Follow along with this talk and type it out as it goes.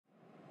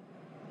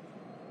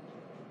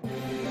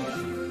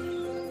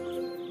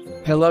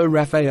Hello,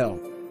 Raphael.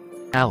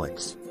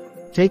 Alex.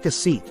 Take a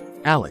seat,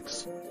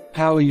 Alex.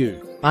 How are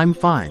you? I'm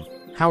fine.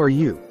 How are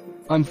you?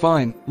 I'm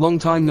fine, long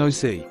time no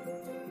see.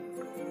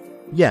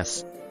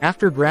 Yes,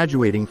 after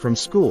graduating from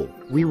school,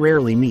 we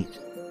rarely meet.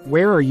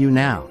 Where are you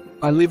now?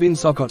 I live in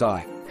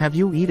Sukhothai. Have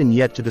you eaten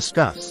yet to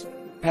discuss?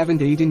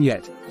 Haven't eaten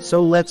yet.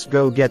 So let's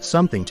go get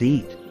something to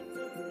eat.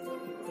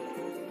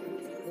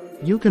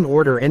 You can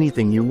order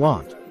anything you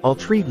want. I'll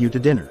treat you to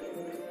dinner.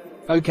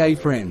 Okay,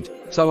 friend.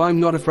 So I'm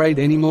not afraid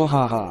anymore,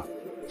 haha.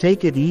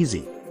 Take it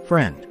easy,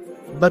 friend.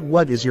 But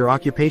what is your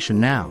occupation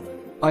now?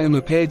 I am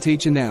a pair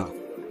teacher now.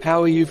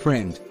 How are you,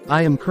 friend?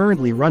 I am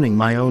currently running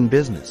my own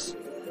business.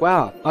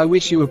 Wow, I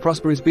wish you a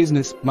prosperous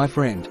business, my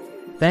friend.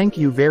 Thank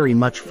you very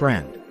much,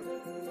 friend.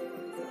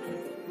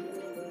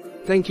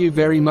 Thank you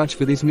very much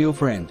for this meal,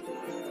 friend.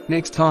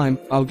 Next time,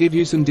 I'll give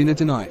you some dinner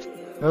tonight.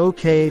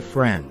 Okay,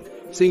 friend.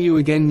 See you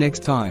again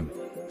next time.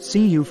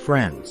 See you,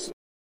 friends.